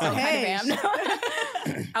Wow. still Hey. kind of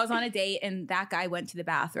am. I was on a date and that guy went to the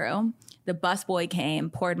bathroom. The busboy came,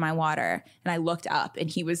 poured my water, and I looked up and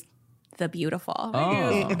he was the beautiful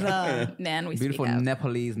man we Beautiful speak of.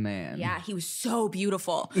 Nepalese man. Yeah, he was so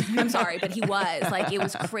beautiful. I'm sorry, but he was like, it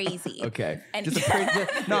was crazy. Okay. And Just a pretty.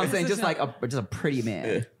 No, I'm saying just like a pretty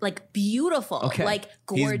man. like beautiful, Okay. like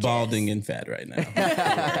gorgeous. He's balding and fat right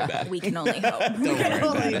now. We can only hope. Don't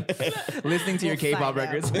worry about it. Listening to your We'll K-pop find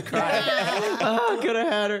out. records. Crying. Oh, could have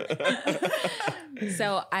had her.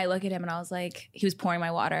 So I look at him and I was like, he was pouring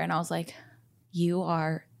my water and I was like, you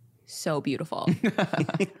are so beautiful.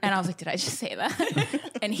 And I was like, did I just say that?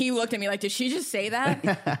 And he looked at me like, did she just say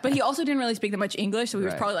that? But he also didn't really speak that much English. So he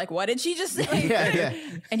was Right. probably like, what did she just say? Yeah.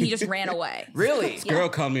 And he just ran away. Really? Girl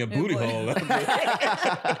called me a booty hole.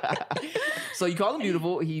 So you called him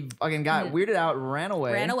beautiful. He fucking got weirded out, ran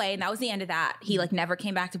away. Ran away. And that was the end of that. He like never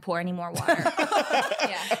came back to pour any more water.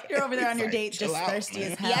 Yeah. You're over there on your date just out, thirsty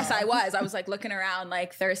as hell. Yes, I was. I was like looking around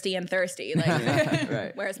like thirsty and thirsty. Like,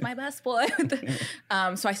 Right. where's my busboy?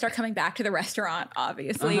 So I start coming back to the restaurant,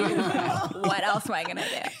 obviously. What else am I going to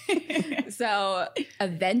do? So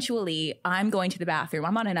eventually I'm going to the bathroom.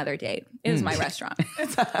 I'm on another date. It was my restaurant.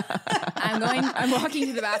 I'm walking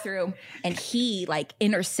to the bathroom and he like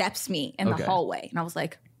intercepts me in Okay. the hallway. And I was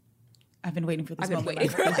like, I've been waiting for this I've been moment.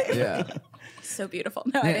 waiting for this. Yeah. So beautiful.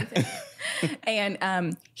 No, I didn't.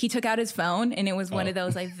 And he took out his phone and it was one of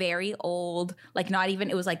those like very old, like not even,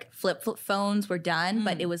 it was like flip phones were done,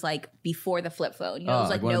 but it was like before the flip phone. You know, it was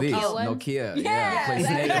like one of these. Nokia one. Nokia. Yeah. Play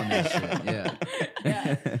Snake on that shit. Yeah.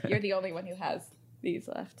 Yeah. You're the only one who has these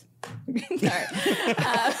left. Sorry.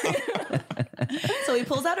 So he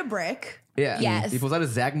pulls out a brick. Yeah. Yes. He pulls out a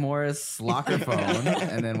Zach Morris locker phone,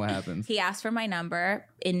 and then what happens? He asked for my number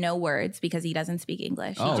in no words because he doesn't speak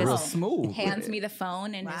English. He Oh, just real smooth. hands me the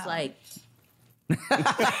phone and is Wow. like,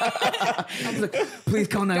 I was like, please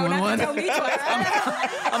call don't have 911. to tell me twice.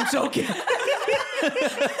 I'm joking.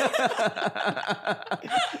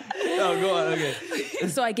 Oh, go on. Okay.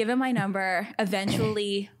 So I give him my number.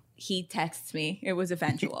 Eventually, he texts me. It was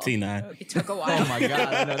eventual. T9. It took a Oh while. my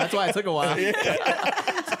god! I know. That's why it took a while.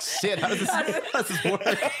 Shit! How does this work?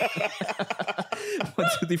 1,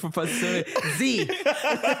 2, 3, 4, 5, 6, 7, 8. Z.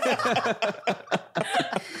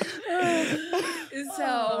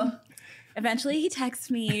 So eventually he texts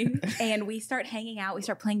me and we start hanging out. We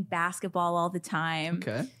start playing basketball all the time.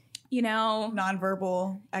 Okay, You know,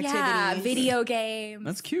 Nonverbal activities. yeah, video games.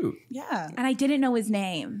 that's cute. Yeah. And I didn't know his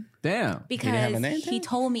name Damn. because have a name he tag?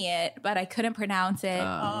 told me it, but I couldn't pronounce it.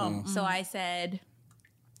 Oh. So I said,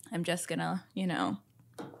 I'm just gonna,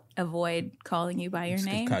 avoid calling you by your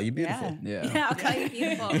name. Call you beautiful. Yeah. Yeah. Yeah, I'll call you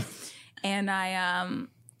beautiful. And I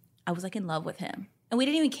was like in love with him. And we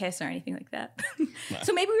didn't even kiss or anything like that.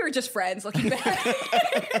 So maybe we were just friends looking back.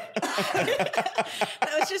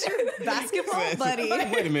 That was just your basketball buddy.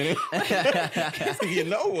 Wait a minute. You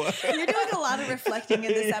know what? You're doing a lot of reflecting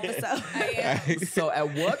in this episode. I am. So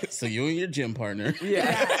at what? So you and your gym partner.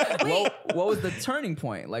 Yeah. What was the turning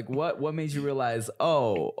point? Like what made you realize,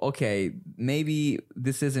 oh, okay, maybe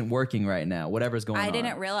this isn't working right now. Whatever's going on. I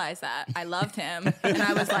didn't realize that. I loved him. And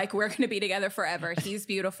I was like, we're going to be together forever. He's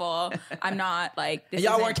beautiful. I'm not like, this And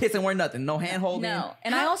y'all isn't- weren't kissing, weren't nothing. No hand holding. No.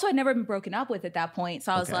 And I also had never been broken up with at that point.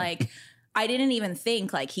 So I was Okay. like, I didn't even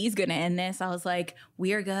think like he's going to end this. I was like,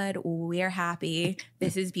 we're good. We're happy.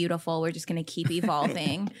 This is beautiful. We're just going to keep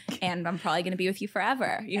evolving. And I'm probably going to be with you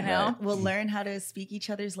forever, you know? We'll learn how to speak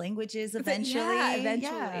each other's languages eventually. Yeah,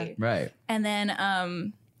 eventually. Yeah. Right. And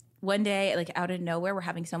then one day, like out of nowhere, we're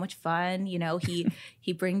having so much fun. You know, he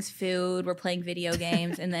brings food. We're playing video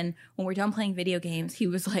games. And then when we're done playing video games, he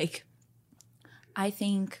was like, I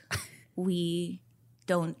think we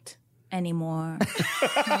don't anymore.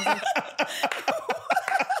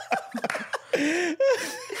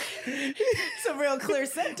 It's a real clear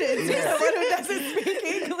sentence for someone who doesn't speak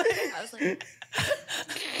English. I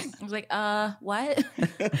was like, what?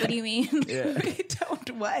 What do you mean? Don't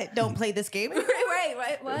what? Don't play this game?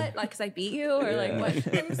 right, what? Like, cause I beat you, or like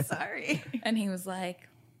what? I'm sorry. And he was like,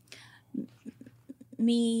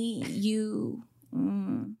 me, you. Oh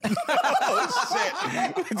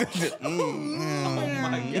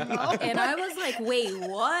my God. And I was like, wait,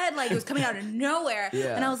 what? Like it was coming out of nowhere.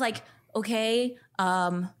 Yeah. And I was like, okay.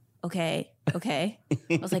 I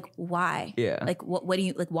was like, why? Yeah. Like, what do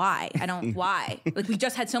you, like, why? Why? Like, we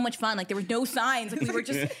just had so much fun. Like, there were no signs. Like, we were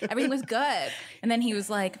just, everything was good. And then he was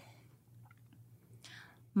like,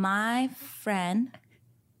 my friend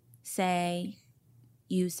say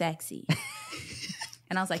you sexy.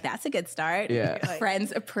 And I was like, that's a good start. Yeah.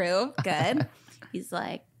 Friends approve. Good. He's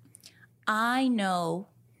like, I know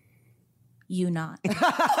you not.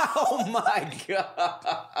 Oh my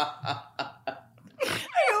God.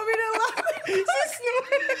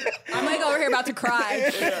 I'm like over here about to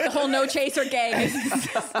cry. The whole No Chaser gang is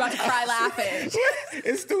about to cry laughing.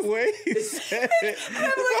 It's the way he said it.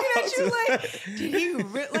 I'm looking at you like, did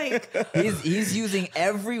he He's using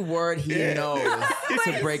every word he knows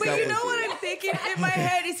to break but up you with know what I'm thinking in my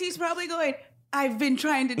head is he's probably going, I've been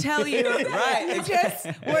trying to tell you. Right. You just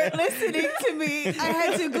weren't listening to me. I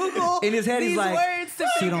had to Google In his head, these he's like, words to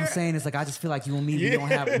see what I'm figure- saying? It's like, I just feel like you and me, we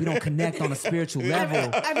don't connect on a spiritual level.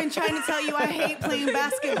 I've been trying to tell you I hate playing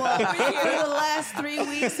basketball for the last 3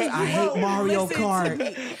 weeks. And I you hate won't Mario listen to Kart.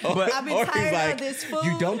 me. But I've been Or he's tired like, of this food.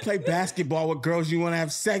 you don't play basketball with girls you want to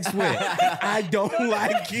have sex with. I don't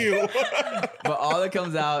like you. but all that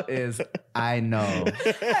comes out is, I know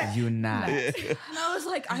you not. And I was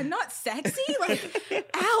like, I'm not sexy? Like,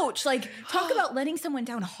 ouch. Like, talk about letting someone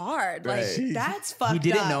down hard. Like, Right. That's fucked He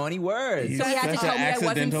didn't up. know any words. so he had to Such tell an me I wasn't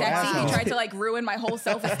accidental sexy. asshole. He tried to like ruin my whole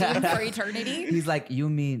self-esteem for eternity. He's like, you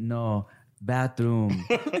mean no, bathroom,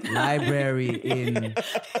 library in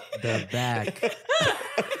the back.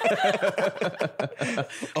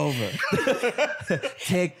 Over.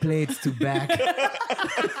 Take plates to back.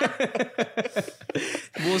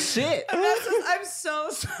 Well, shit. I'm so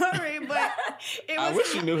sorry, but it was. I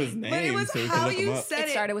wish you knew his But it name was so we could how look him you up. said It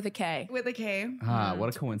started with a K. with a K. Ah,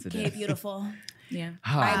 what a coincidence. Okay, beautiful. Yeah.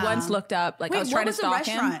 Huh. I once looked up, like, I was trying to stalk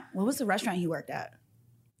him. What was the restaurant he worked at?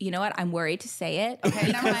 You know what? I'm worried to say it.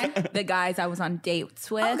 Okay, never mind. The guys I was on dates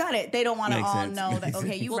with. Oh, got it. They don't want to Makes all sense. know that.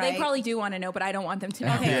 Okay, you Well, right. they probably do want to know, but I don't want them to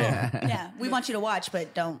know. Okay, cool. Yeah, we want you to watch,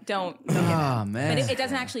 but don't. Don't. Oh, man. But it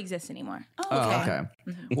doesn't actually exist anymore. Oh,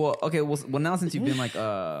 okay. Well, now since you've been like,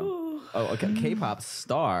 K-pop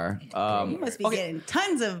star. You must be getting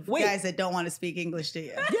tons of Wait. guys that don't want to speak English to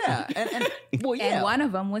you. Yeah, and well, yeah. And one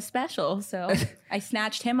of them was special. So I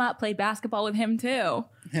snatched him up, played basketball with him too. Hell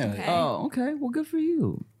yeah. Oh, okay. Well, good for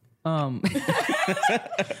you. Why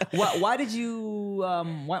did you?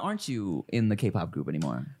 Why aren't you in the K-pop group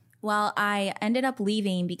anymore? Well, I ended up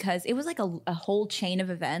leaving because it was like a whole chain of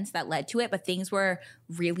events that led to it, but things were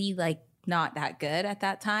really like not that good at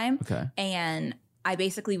that time. Okay. And I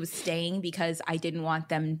basically was staying because I didn't want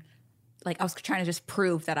them, like I was trying to just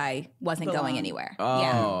prove that I wasn't Belong. going anywhere.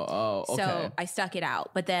 Oh, okay. So I stuck it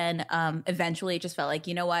out. But then eventually it just felt like,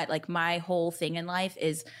 you know what? Like my whole thing in life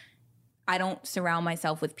is I don't surround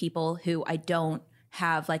myself with people who I don't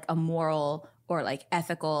have like a moral or like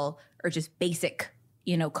ethical or just basic,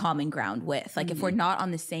 common ground with. Like if we're not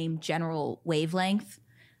on the same general wavelength,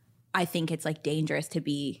 I think it's like dangerous to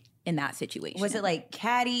be in that situation. Was it like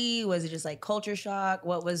catty? Was it just like culture shock?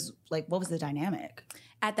 What was the dynamic?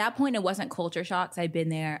 At that point, it wasn't culture shock 'cause I'd been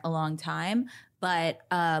there a long time. But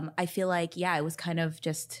I feel like, it was kind of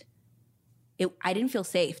just, I didn't feel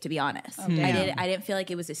safe, to be honest. I didn't feel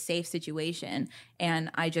like it was a safe situation.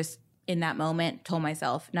 And I just, in that moment, told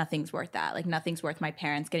myself, nothing's worth that. Like, nothing's worth my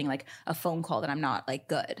parents getting like a phone call that I'm not like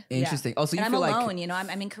good. Interesting. Oh, so you And feel I'm like alone,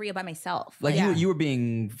 I'm in Korea by myself. like you were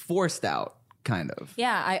being forced out, kind of.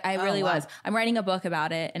 Yeah, I really wow. was. I'm writing a book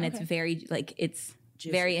about it, and it's very it's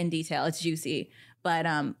Juicy. very in detail. It's juicy, but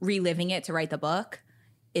reliving it to write the book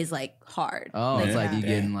is like hard. Oh, it's like you Yeah.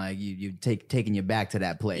 getting like you taking you back to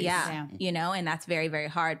that place. Yeah, Yeah. and that's very, very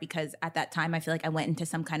hard because at that time I feel like I went into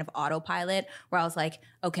some kind of autopilot where I was like,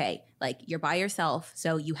 okay, like you're by yourself,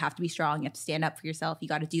 so you have to be strong. You have to stand up for yourself. You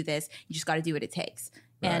got to do this. You just got to do what it takes.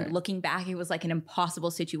 Right. And looking back, it was like an impossible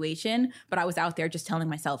situation, but I was out there just telling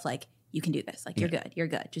myself like, you can do this. Like you're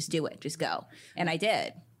good. Just do it. Just go. And I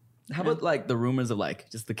did. How about like the rumors of like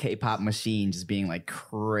just the K-pop machine just being like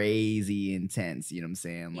crazy intense, you know what I'm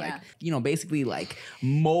saying? Like, Yeah. Basically like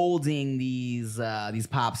molding these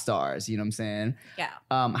pop stars, you know what I'm saying? Yeah.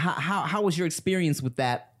 How was your experience with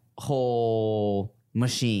that whole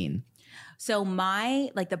machine? So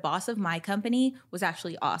the boss of my company was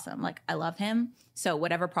actually awesome. Like I love him. So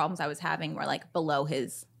whatever problems I was having were like below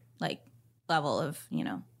his like level of,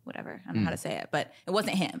 whatever. I don't know how to say it, but it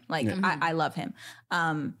wasn't him. Like I love him.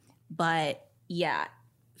 But yeah,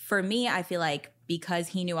 for me, I feel like because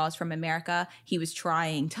he knew I was from America, he was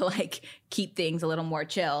trying to like keep things a little more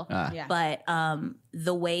chill. Yeah. But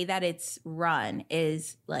the way that it's run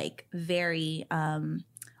is like very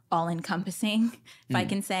all encompassing, if I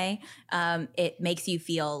can say. It makes you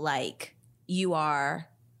feel like you are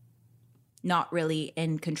not really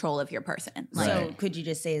in control of your person. Like, So could you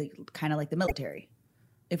just say kind of like the military?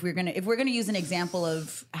 If we're gonna use an example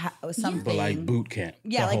of something, But like boot camp.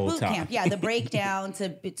 yeah, the like whole boot time. camp, yeah, the breakdown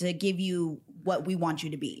to give you what we want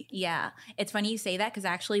you to be. Yeah. It's funny you say that because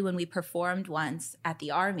actually when we performed once at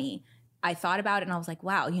the Army, I thought about it and I was like,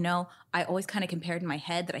 wow, I always kind of compared in my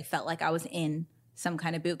head that I felt like I was in some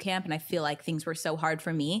kind of boot camp and I feel like things were so hard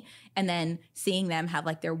for me. And then seeing them have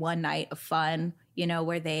like their one night of fun,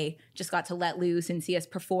 where they just got to let loose and see us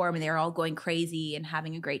perform and they were all going crazy and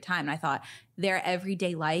having a great time. And I thought their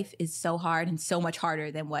everyday life is so hard and so much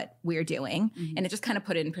harder than what we're doing. And it just kind of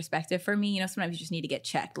put it in perspective for me. Sometimes you just need to get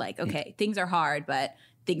checked. Like, okay, things are hard, but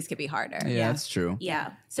things could be harder. Yeah, that's true.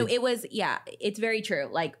 Yeah. So it was, it's very true.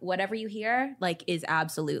 Like whatever you hear, like is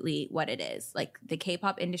absolutely what it is. Like the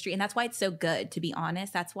K-pop industry. And that's why it's so good, to be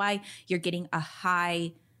honest. That's why you're getting a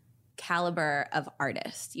high caliber of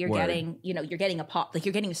artists. You're Word. getting, you're getting a pop, like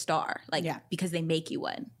you're getting a star, like because they make you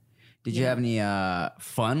one. Did you have any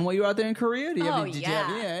fun while you were out there in Korea? Did you have Oh, any, did you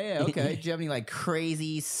have, okay. Did you have any like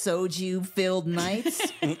crazy soju-filled nights?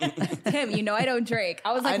 Tim, I don't drink.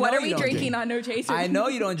 I was I like, what know are you we don't drinking drink. on No Chaser? I know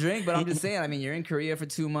you don't drink, but I'm just saying. I mean, you're in Korea for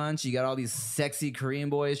 2 months. You got all these sexy Korean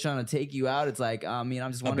boys trying to take you out. It's like, I'm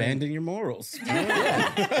just wondering. Abandon your morals.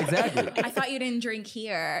 Yeah, exactly. I thought you didn't drink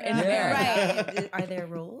here in Yeah. America. Right? Are there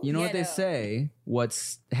rules? You know what they say? What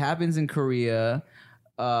happens in Korea,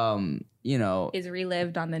 Is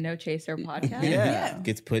relived on the No Chaser podcast. yeah.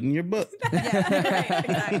 Gets put in your book. Right,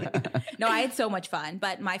 exactly. No, I had so much fun,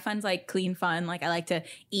 but my fun's like clean fun. Like I like to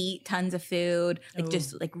eat tons of food, like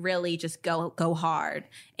just like really just go hard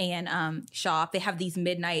and shop. They have these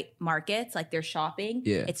midnight markets, like they're shopping.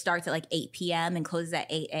 Yeah. It starts at like 8 p.m. and closes at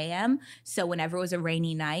 8 a.m. So whenever it was a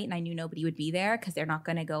rainy night and I knew nobody would be there because they're not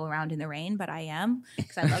going to go around in the rain, but I am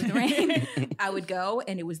because I love the rain. I would go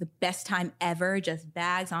and it was the best time ever. Just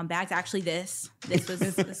bags on bags. Actually, this is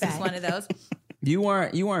one of those. You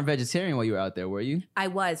weren't vegetarian while you were out there, were you? I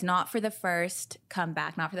was not for the first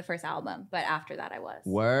comeback, not for the first album, but after that I was.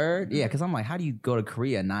 Word? Yeah, because I'm like, how do you go to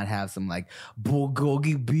Korea and not have some like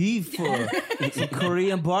bulgogi beef or some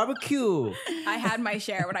Korean barbecue? I had my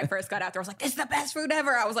share when I first got out there. I was like, this is the best food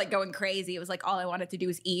ever. I was like going crazy. It was like all I wanted to do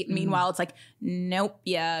was eat. Meanwhile, it's like, nope,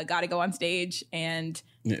 yeah, got to go on stage. And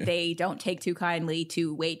they don't take too kindly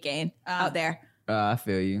to weight gain out there, I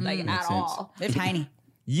feel you. like Makes at sense. all. They're tiny.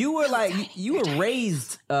 You were like, you were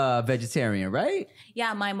raised vegetarian, right?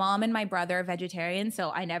 Yeah, my mom and my brother are vegetarian.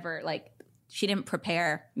 So I never she didn't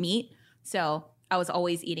prepare meat. So I was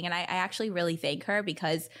always eating. And I actually really thank her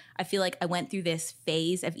because I feel like I went through this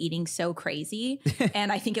phase of eating so crazy.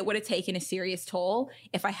 And I think it would have taken a serious toll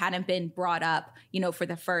if I hadn't been brought up, for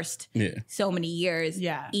the first so many years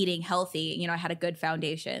Yeah. eating healthy. I had a good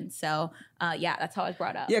foundation. So yeah, that's how I was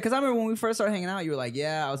brought up. Yeah, because I remember when we first started hanging out, you were like,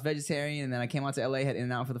 "Yeah, I was vegetarian," and then I came out to LA, had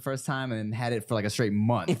In-N-Out for the first time, and had it for like a straight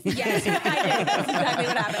month. Yes, I did. That's exactly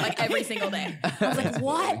what happened. Like every single day, I was like,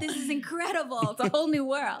 "What? This is incredible! It's a whole new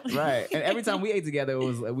world." Right, and every time we ate together, it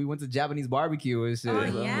was we went to Japanese barbecue and shit. Oh, So I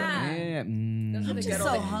was like, yeah. mm. Those were the just good so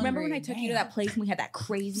old days. Remember when I hungry. took you to that place and we had that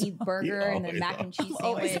crazy burger and the mac and cheese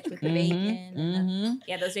Always. sandwich with the bacon? And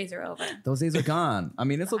yeah, those days are over. Those days are gone. I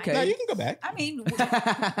mean, it's okay. No, you can go back. I mean,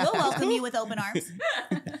 we'll welcome you with open arms.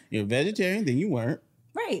 You're a vegetarian, then you weren't.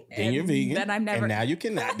 Right. Then you're vegan. then I'm never- And now you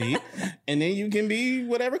cannot be. And then you can be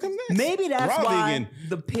whatever comes next. Maybe that's Raw why vegan.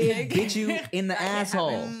 the pig bit you in the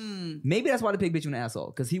asshole. Maybe that's why the pig bit you in the asshole.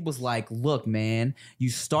 Because he was like, look, man, you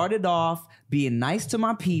started off being nice to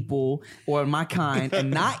my people or my kind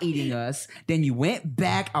and not eating us. Then you went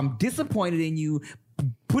back. I'm disappointed in you.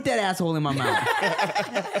 Put that asshole in my mouth.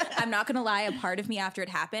 I'm not gonna lie, a part of me after it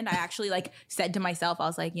happened, I actually like said to myself, I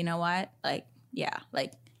was like, you know what? Like, yeah,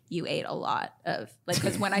 like you ate a lot of like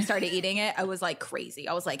because when I started eating it, I was like crazy.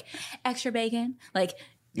 I was like extra bacon, like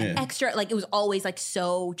extra, like it was always like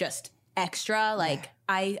so just extra. Like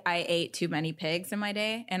I ate too many pigs in my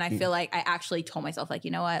day, and I feel like I actually told myself like,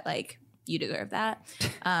 you know what, like you deserve that.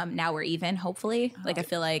 Now we're even, hopefully. Like I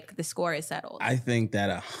feel like the score is settled. I think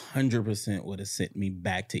that 100% would have sent me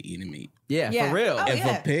back to eating meat. Yeah, Yeah. for real. Oh, If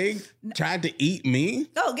yeah. a pig tried to eat me,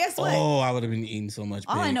 Oh, guess what? I would have been eating so much pig.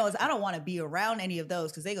 All I know is I don't want to be around any of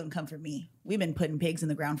those because they're going to come for me. We've been putting pigs in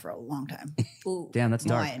the ground for a long time. Ooh, Damn, that's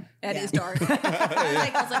dark. Lying. that Yeah. is dark. I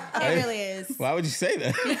was like, it really is. Why would you say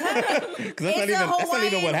that? Because It's a that's not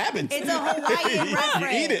even what Hawaiian- happens. It's a Hawaiian You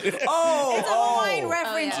reference. eat it. Oh, It's a Hawaiian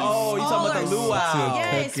reference. yeah. Oh, you talking about the scholars. luau.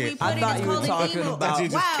 Yes, Okay. we put I it. thought It's you were called talking an emu. about- you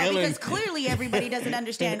just Wow, killing- because clearly everybody doesn't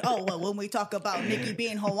understand. Oh, well, when we talk about Nikki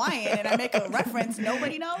being Hawaiian and I make a reference,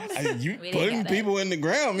 nobody knows. You We didn't putting get it. people in the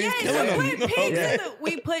ground means Yes, killing we them. put pigs Yeah. in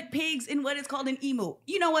we put pigs in what is called an emu.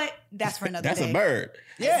 You know what? That's for another That's day. a bird.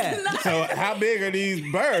 Yeah. So how big are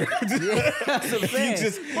these birds? That's what I'm saying. You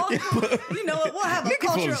just Well, you know what? We'll have a Nikki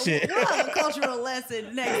full of cultural. shit. We'll have a cultural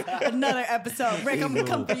lesson next another episode. Rick, I'm gonna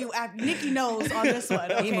come for you. Nikki knows on this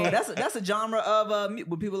one. Okay? Emo. That's a genre of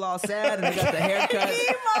when people all sad and they got the haircut.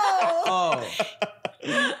 Emo. Oh,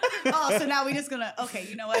 Oh, so now we just gonna. Okay,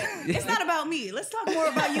 you know what? It's not about me. Let's talk more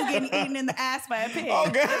about you getting eaten in the ass by a pig. oh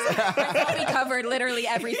god. I thought we covered literally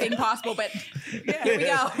everything possible, but here we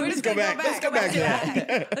go. We're just Let's go gonna back. Let's go back to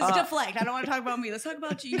that. Let's deflect. I don't want to talk about me. Let's talk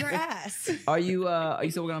about you, your ass. are you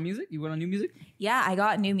still working on music? You working on new music? Yeah, I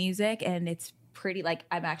got new music and it's pretty like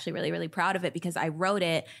I'm actually really, really proud of it because I wrote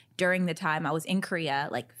it during the time I was in Korea,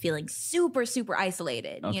 like feeling super, super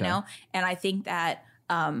isolated, Okay. you know? And I think that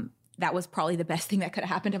that was probably the best thing that could have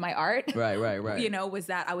happened to my art. Right. You know, was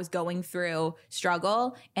that I was going through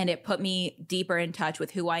struggle and it put me deeper in touch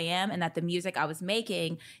with who I am and that the music I was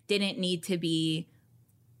making didn't need to be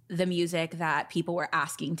the music that people were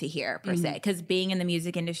asking to hear per se. Because being in the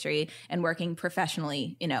music industry and working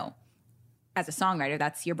professionally, you know, as a songwriter,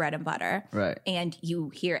 that's your bread and butter. Right. And you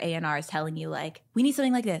hear A&Rs telling you like, we need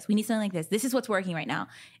something like this. We need something like this. This is what's working right now.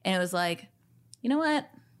 And it was like, you know what?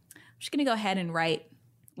 I'm just going to go ahead and write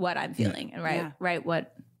what I'm feeling and write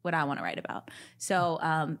what I want to write about. So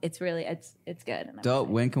it's really, it's good. And I'm Dope.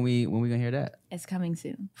 excited. When we gonna hear that? It's coming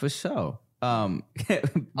soon. For sure. All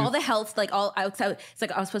the health, like it's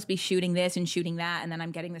like I was supposed to be shooting this and shooting that, and then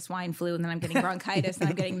I'm getting the swine flu, and then I'm getting bronchitis, and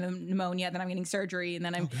I'm getting the pneumonia, then I'm getting surgery, and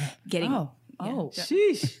then I'm getting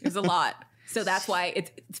sheesh. There's a lot. So that's why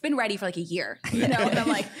it's been ready for like a year, you know. And I'm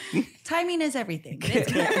like, Timing is everything.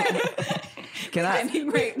 Can I I mean,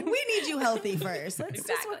 right? We need you healthy first. Let's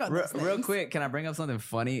work on this. real quick? Can I bring up something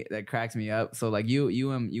funny that cracks me up? So like you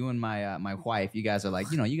and my my wife, you guys are like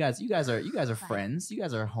you guys are friends. You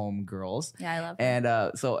guys are home girls. Yeah, I love that.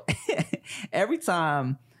 And so every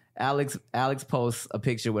time Alex posts a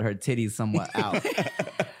picture with her titties somewhat out,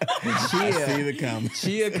 I see the comment.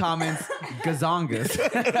 Chia comments gazongas.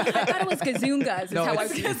 I thought it was Gazoongas. Is how I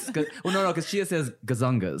was no, because Chia says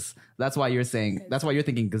gazongas. That's why you're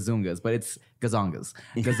thinking gazungas, but it's gazongas.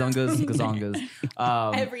 Gazongas.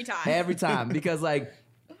 Every time. Every time. Because like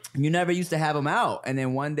you never used to have them out. And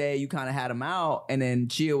then one day you kind of had them out. And then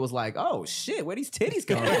Chia was like, oh shit, where these titties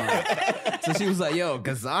coming from? So she was like, yo,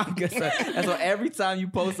 gazongas. And so every time you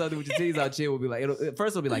post something with your titties out, Chia will be like,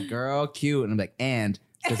 first it'll be like, girl, cute. And I'm like, and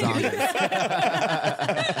gazongas.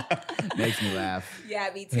 Makes me laugh. Yeah,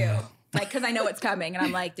 me too. Like, because I know it's coming, and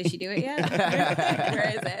I'm like, did she do it yet? Where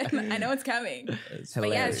is it? I know it's coming. But yeah, it's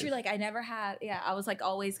hilarious. true. Like, I never had. Yeah, I was like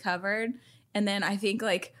always covered, and then I think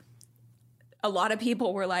like a lot of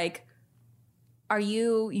people were like, are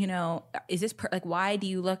you, is this like, why do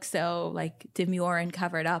you look so like demure and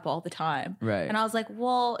covered up all the time? Right. And I was like,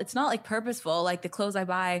 well, it's not like purposeful. Like the clothes I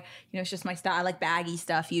buy, it's just my style. I like baggy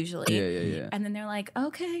stuff usually. Yeah. And then they're like,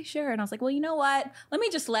 okay, sure. And I was like, well, you know what? Let me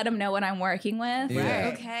just let them know what I'm working with. Yeah.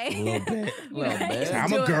 A Okay. little bit. Little bit.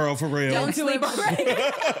 I'm a girl for real. Don't sleep on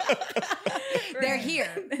They're here.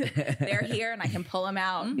 They're here and I can pull them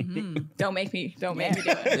out. Don't make me do it.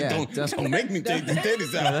 Yeah. Don't make me take the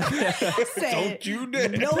titties out. Don't you dare.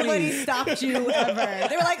 Nobody stopped you ever.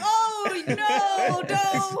 They were like, oh, no,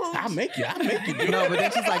 don't. I'll make you do No, it. but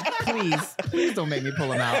then she's like, please don't make me pull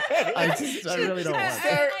them out. I really don't want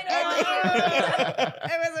to.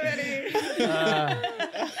 I wasn't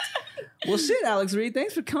ready. Well, shit, Alex Reed,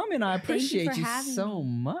 thanks for coming. I appreciate for you having so me.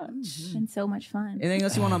 much. It's been so much fun. Anything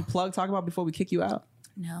else you want to unplug, talk about before we kick you out?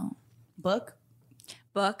 No. Book?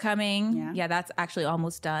 Book coming. Yeah. That's actually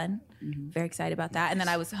almost done. Very excited about that. And then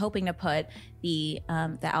I was hoping to put the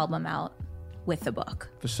album out with the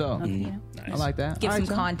book. For sure. I like that. Give All some right,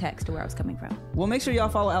 y'all. context to where I was coming from. Well, make sure y'all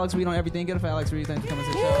follow Alex Reed on everything. Get it for Alex Reed. Thanks for coming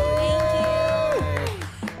to the show. Thank you.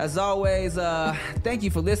 As always, thank you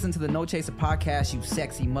for listening to the No Chaser podcast, you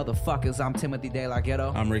sexy motherfuckers. I'm Timothy De La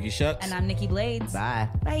Ghetto. I'm Ricky Shucks. And I'm Nikki Blades. Bye.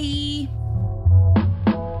 Bye.